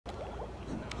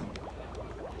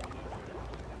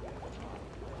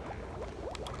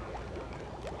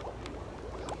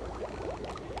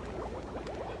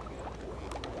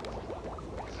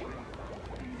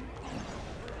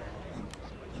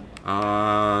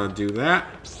Do that.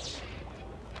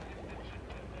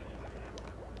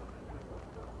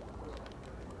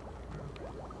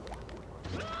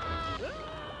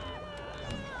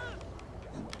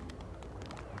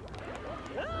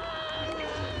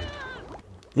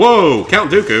 Whoa!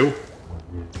 Count Dooku!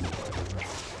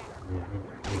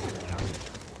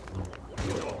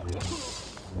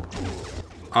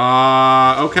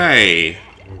 Okay.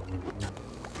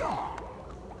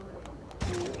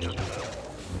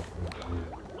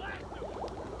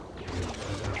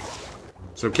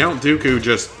 So Count Dooku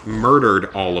just murdered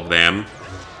all of them.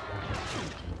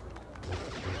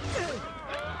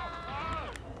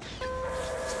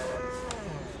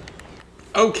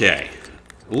 Okay.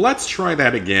 Let's try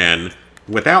that again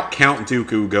without Count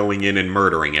Dooku going in and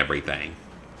murdering everything.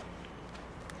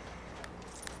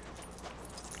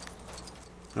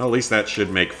 Well, at least that should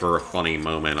make for a funny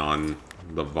moment on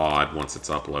the VOD once it's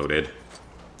uploaded.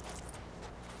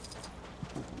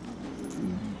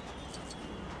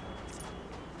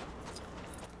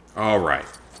 Alright.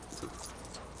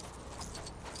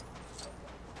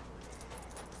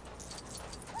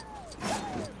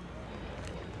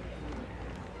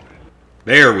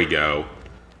 There we go.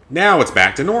 Now it's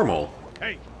back to normal.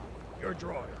 Hey, your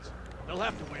droids. They'll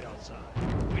have to wait outside.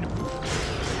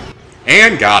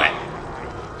 And got it.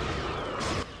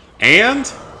 And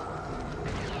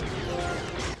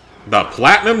the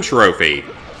Platinum Trophy.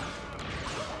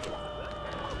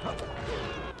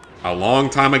 A long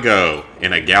time ago,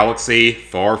 in a galaxy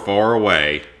far, far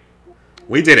away.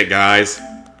 We did it, guys.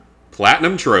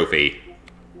 Platinum Trophy.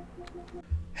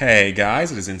 Hey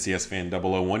guys, it is NCS Fan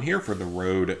 001 here for the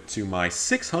road to my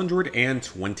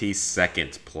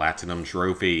 622nd Platinum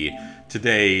Trophy.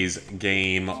 Today's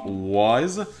game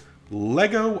was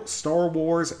LEGO Star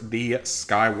Wars The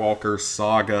Skywalker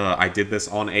Saga. I did this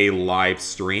on a live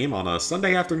stream on a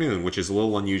Sunday afternoon, which is a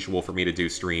little unusual for me to do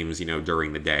streams, you know,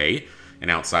 during the day and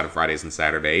outside of Fridays and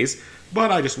Saturdays.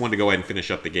 But I just wanted to go ahead and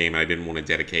finish up the game, and I didn't want to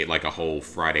dedicate like a whole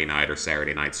Friday night or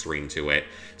Saturday night stream to it.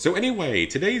 So anyway,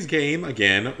 today's game,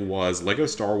 again, was LEGO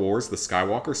Star Wars The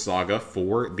Skywalker Saga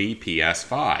for the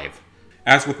PS5.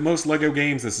 As with most LEGO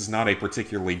games, this is not a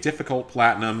particularly difficult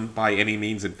Platinum by any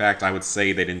means. In fact, I would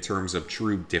say that in terms of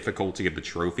true difficulty of the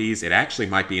trophies, it actually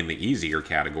might be in the easier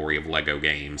category of LEGO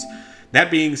games.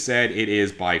 That being said, it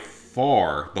is by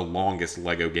far the longest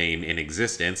LEGO game in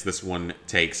existence. This one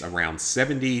takes around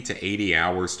 70 to 80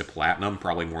 hours to Platinum,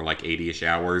 probably more like 80-ish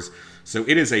hours. So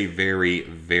it is a very,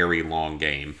 very long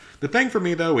game. The thing for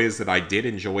me, though, is that I did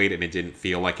enjoy it, and it didn't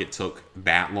feel like it took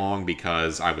that long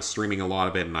because I was streaming a lot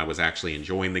of it and I was actually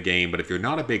enjoying the game. But if you're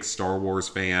not a big Star Wars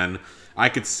fan, I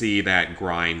could see that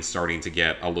grind starting to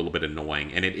get a little bit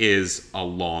annoying. And it is a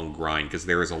long grind because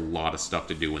there is a lot of stuff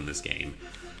to do in this game.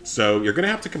 So you're going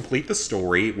to have to complete the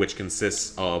story, which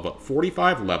consists of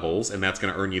 45 levels, and that's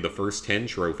going to earn you the first 10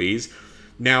 trophies.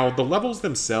 Now, the levels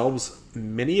themselves,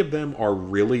 many of them are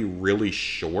really, really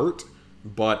short,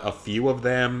 but a few of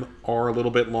them are a little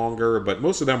bit longer, but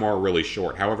most of them are really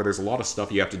short. However, there's a lot of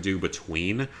stuff you have to do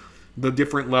between the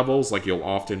different levels. Like, you'll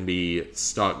often be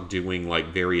stuck doing,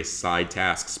 like, various side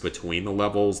tasks between the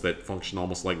levels that function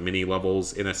almost like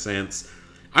mini-levels, in a sense.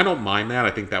 I don't mind that.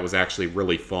 I think that was actually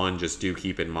really fun. Just do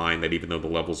keep in mind that even though the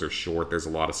levels are short, there's a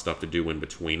lot of stuff to do in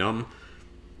between them.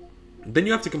 Then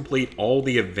you have to complete all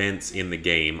the events in the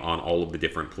game on all of the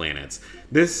different planets.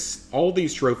 All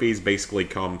these trophies basically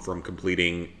come from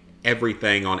completing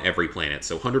everything on every planet.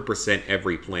 So 100%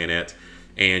 every planet,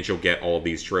 and you'll get all of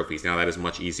these trophies. Now, that is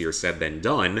much easier said than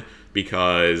done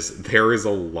because there is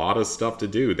a lot of stuff to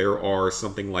do. There are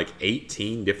something like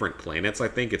 18 different planets, I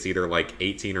think. It's either like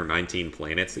 18 or 19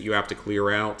 planets that you have to clear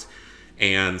out.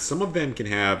 And some of them can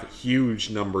have huge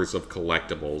numbers of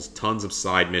collectibles, tons of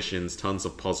side missions, tons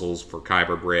of puzzles for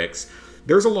Kyber bricks.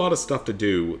 There's a lot of stuff to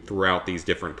do throughout these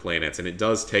different planets, and it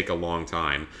does take a long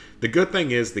time. The good thing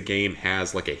is the game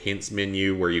has like a hints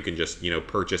menu where you can just, you know,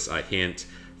 purchase a hint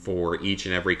for each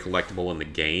and every collectible in the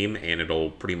game, and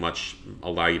it'll pretty much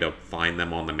allow you to find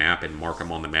them on the map and mark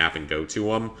them on the map and go to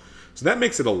them. So that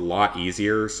makes it a lot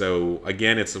easier. So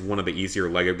again, it's one of the easier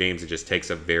LEGO games. It just takes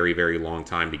a very, very long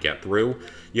time to get through.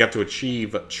 You have to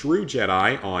achieve True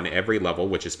Jedi on every level,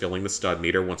 which is filling the stud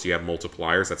meter. Once you have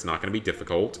multipliers, that's not going to be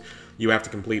difficult. You have to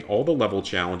complete all the level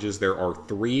challenges. There are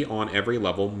 3 on every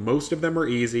level. Most of them are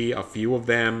easy. A few of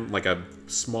them, like a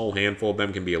small handful of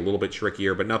them, can be a little bit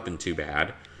trickier, but nothing too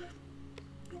bad.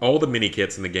 all the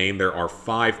mini-kits in the game. There are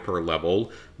 5 per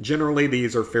level. Generally,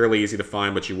 these are fairly easy to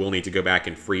find, but you will need to go back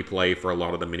and free play for a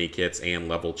lot of the mini-kits and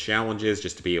level challenges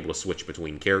just to be able to switch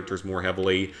between characters more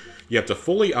heavily. You have to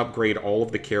fully upgrade all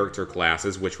of the character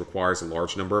classes, which requires a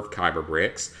large number of Kyber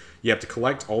bricks. You have to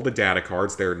collect all the data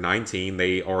cards. There are 19.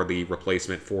 They are the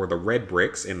replacement for the red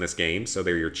bricks in this game, so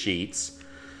they're your cheats.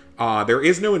 There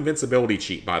is no invincibility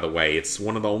cheat, by the way. It's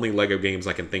one of the only LEGO games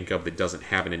I can think of that doesn't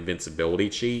have an invincibility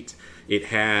cheat. It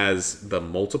has the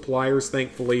multipliers,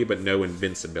 thankfully, but no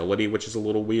invincibility, which is a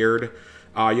little weird.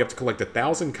 You have to collect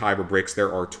 1,000 Kyber bricks.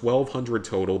 There are 1,200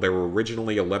 total. There were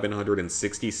originally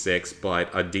 1,166,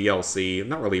 but a DLC,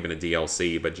 not really even a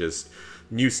DLC, but just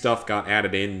new stuff got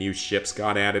added in, new ships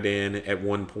got added in at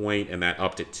one point, and that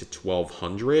upped it to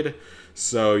 1,200.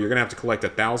 So you're going to have to collect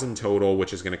 1,000 total,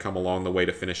 which is going to come along the way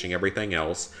to finishing everything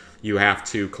else. You have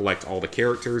to collect all the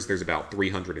characters. There's about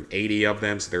 380 of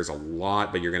them, so there's a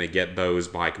lot, but you're going to get those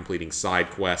by completing side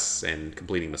quests and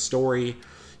completing the story.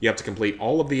 You have to complete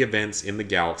all of the events in the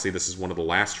galaxy. This is one of the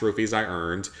last trophies I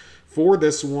earned. For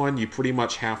this one, you pretty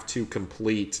much have to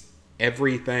complete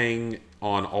everything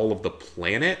on all of the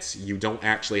planets. You don't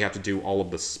actually have to do all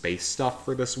of the space stuff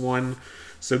for this one.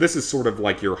 So this is sort of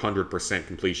like your 100%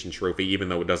 completion trophy, even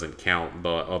though it doesn't count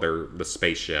the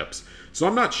spaceships. So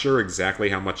I'm not sure exactly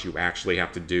how much you actually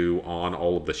have to do on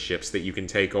all of the ships that you can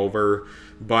take over,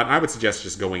 but I would suggest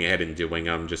just going ahead and doing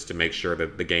them just to make sure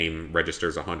that the game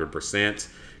registers 100%.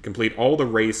 Complete all the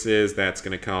races. That's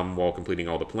going to come while completing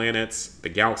all the planets. The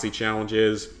galaxy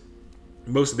challenges.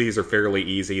 Most of these are fairly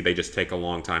easy. They just take a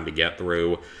long time to get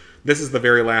through. This is the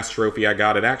very last trophy I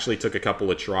got. It actually took a couple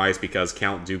of tries because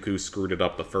Count Dooku screwed it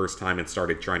up the first time and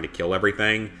started trying to kill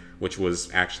everything, which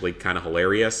was actually kind of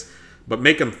hilarious. But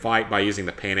make him fight by using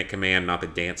the panic command, not the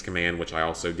dance command, which I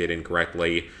also did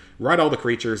incorrectly. Ride all the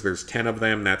creatures. There's 10 of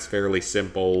them. That's fairly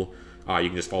simple. You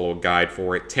can just follow a guide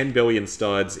for it. 10 billion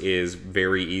studs is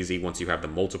very easy once you have the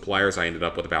multipliers. I ended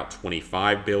up with about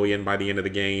 25 billion by the end of the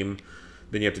game.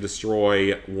 Then you have to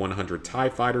destroy 100 TIE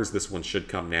fighters. This one should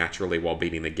come naturally while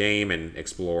beating the game and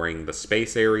exploring the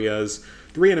space areas.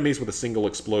 3 enemies with a single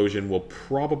explosion will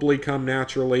probably come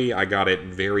naturally. I got it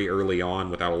very early on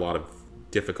without a lot of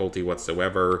difficulty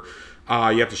whatsoever.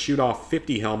 You have to shoot off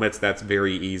 50 helmets. That's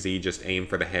very easy. Just aim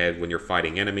for the head when you're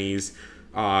fighting enemies.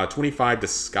 25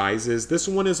 disguises. This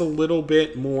one is a little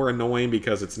bit more annoying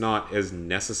because it's not as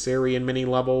necessary in many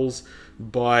levels,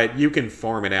 but you can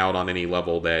farm it out on any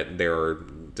level that there are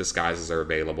disguises are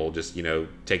available. Just, you know,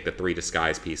 take the 3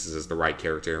 disguise pieces as the right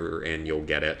character and you'll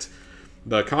get it.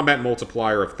 The combat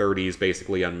multiplier of 30 is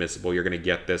basically unmissable. You're going to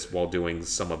get this while doing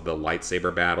some of the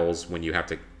lightsaber battles when you have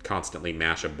to constantly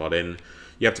mash a button.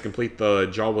 You have to complete the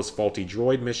Jawa's Faulty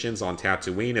Droid missions on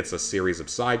Tatooine. It's a series of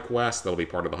side quests that'll be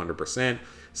part of the 100%.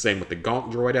 Same with the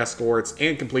Gonk Droid escorts,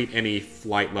 and complete any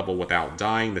flight level without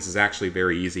dying. This is actually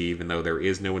very easy, even though there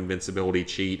is no invincibility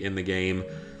cheat in the game.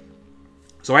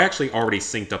 So I actually already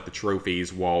synced up the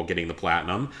trophies while getting the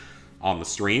platinum on the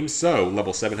stream. So,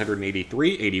 level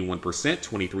 783, 81%,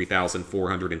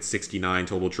 23,469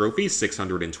 total trophies,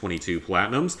 622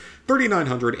 platinums,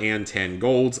 3,910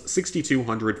 golds,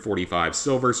 6,245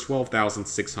 silvers,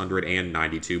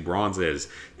 12,692 bronzes.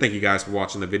 Thank you guys for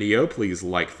watching the video. Please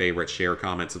like, favorite, share,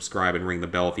 comment, subscribe, and ring the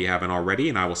bell if you haven't already,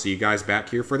 and I will see you guys back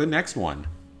here for the next one.